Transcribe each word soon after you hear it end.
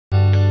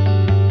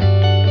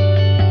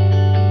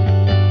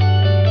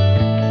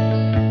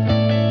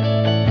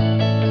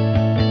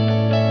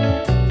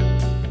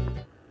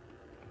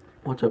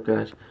What's up,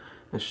 guys?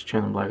 This is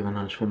Chandler Black, and then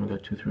Honest Family Guy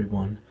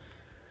 231.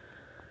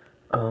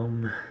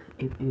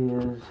 It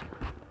is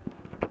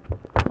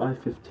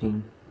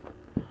 5:15.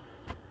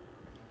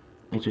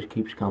 It just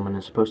keeps coming.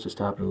 It's supposed to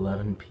stop at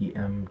 11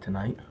 p.m.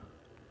 tonight.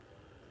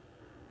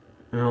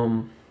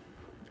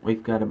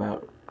 We've got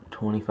about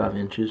 25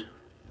 inches.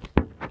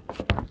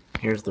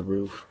 Here's the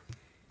roof.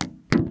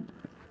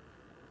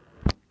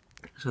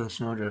 So the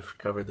snowdrift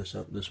covered this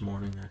up this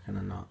morning. I kind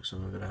of knocked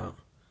some of it out.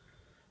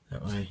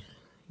 That way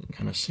you can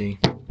kind of see.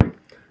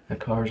 The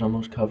car's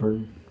almost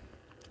covered.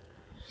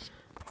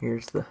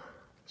 Here's the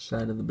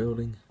side of the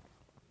building.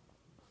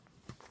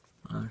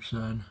 Other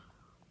side.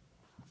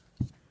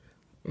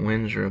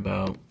 Winds are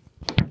about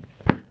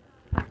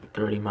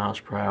 30 miles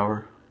per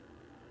hour.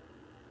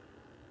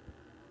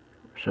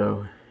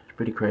 So it's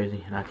pretty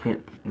crazy, and I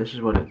can't. This is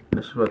what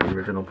the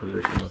original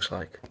position looks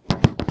like.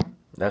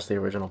 That's the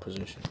original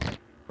position.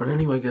 But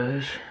anyway,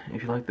 guys,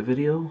 if you like the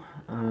video,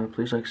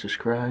 please like,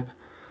 subscribe.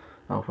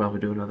 I'll probably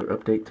do another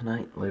update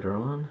tonight later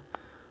on.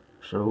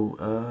 So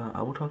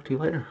I will talk to you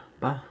later.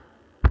 Bye.